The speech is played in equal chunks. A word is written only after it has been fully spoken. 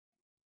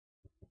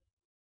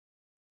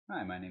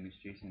Hi, my name is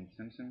Jason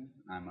Simpson.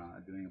 I'm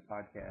doing a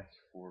podcast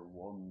for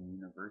Walden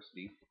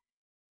University.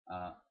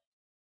 Uh,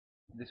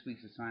 this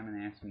week's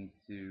assignment asked me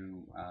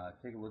to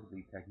take a look at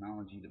the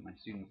technology that my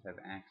students have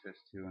access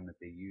to and that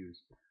they use.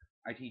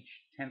 I teach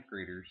 10th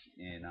graders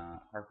in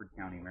Harford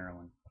County,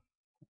 Maryland.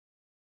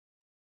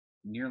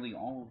 Nearly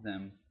all of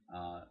them,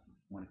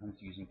 when it comes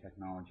to using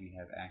technology,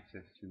 have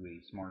access to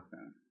a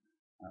smartphone,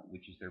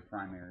 which is their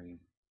primary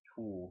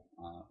tool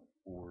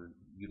for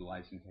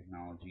utilizing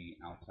technology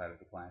outside of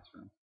the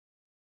classroom.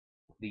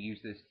 They use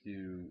this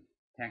to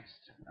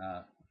text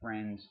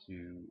friends,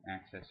 to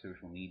access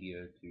social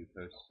media, to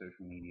post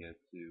social media,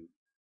 to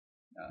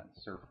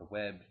surf the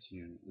web,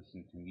 to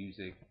listen to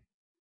music,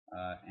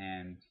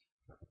 and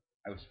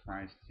I was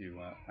surprised to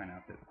find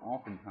out that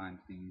oftentimes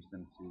they use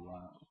them to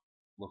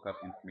look up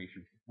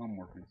information for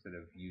homework instead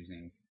of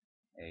using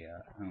a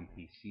home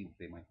PC that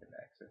they might have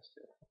access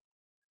to.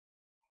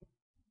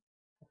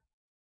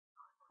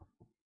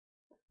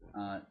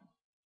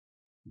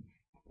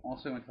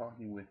 Also, in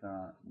talking with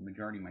the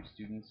majority of my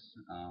students,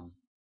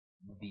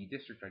 the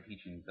district I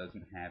teach in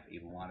doesn't have a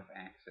lot of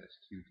access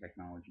to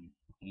technology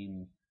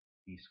in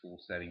the school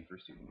setting for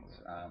students.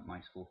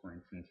 My school, for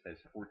instance, has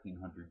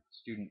 1,400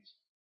 students,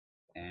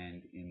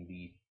 and in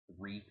the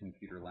three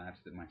computer labs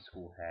that my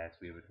school has,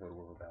 we have a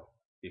total of about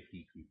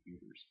 50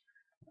 computers.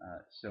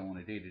 So on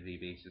a day-to-day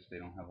basis, they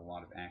don't have a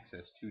lot of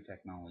access to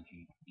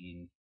technology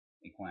in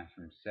a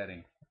classroom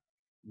setting.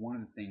 One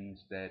of the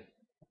things that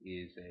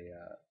is a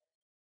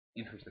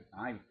interest that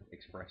I've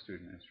expressed to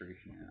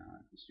administration and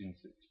the students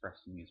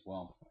expressed to me as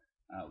well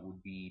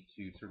would be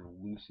to sort of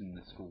loosen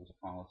the school's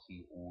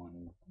policy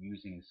on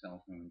using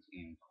cell phones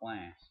in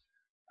class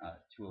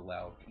to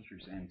allow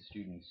teachers and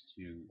students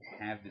to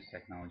have this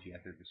technology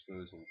at their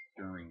disposal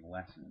during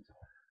lessons.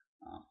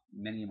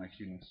 Many of my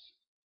students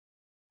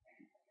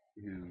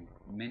who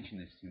mention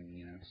this to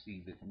me,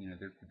 see that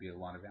there could be a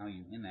lot of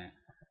value in that,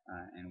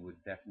 and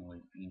would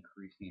definitely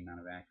increase the amount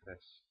of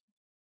access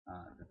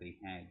that they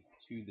had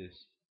to this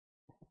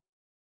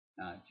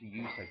to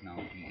use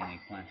technology in a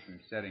classroom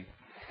setting.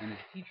 And as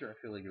a teacher, I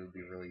feel like it would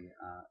be really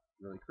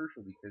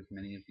crucial because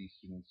many of these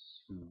students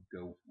who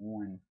go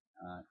on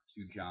to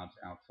jobs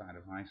outside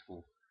of high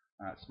school,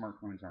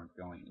 smartphones aren't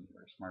going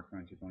anywhere.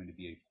 Smartphones are going to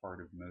be a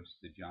part of most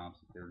of the jobs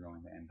that they're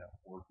going to end up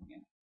working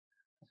in.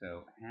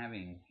 So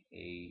having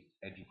a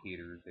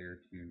educator there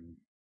to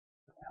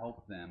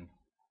help them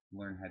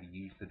learn how to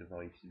use the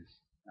devices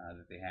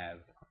that they have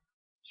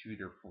to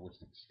their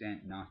fullest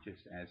extent, not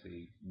just as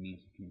a means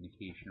of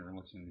communication or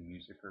listening to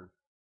music or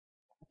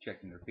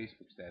checking their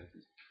Facebook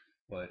statuses,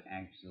 but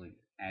actually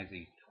as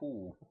a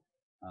tool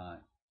uh,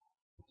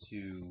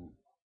 to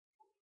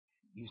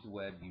use the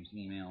web, use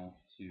email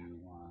to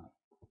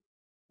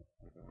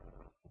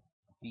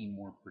be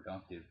more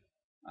productive,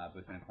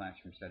 both in a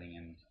classroom setting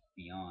and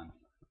beyond.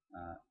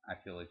 I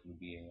feel like it would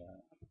be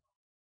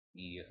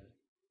a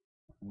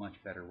much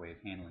better way of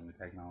handling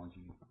the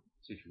technology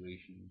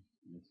situation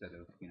instead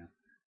of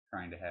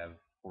trying to have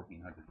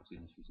 1,400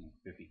 students using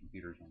 50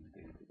 computers on a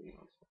day-to-day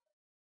basis.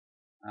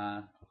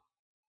 Uh,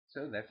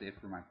 so that's it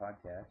for my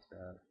podcast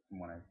from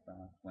what I've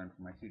learned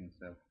from my students.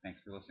 So thanks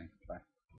for listening. Bye.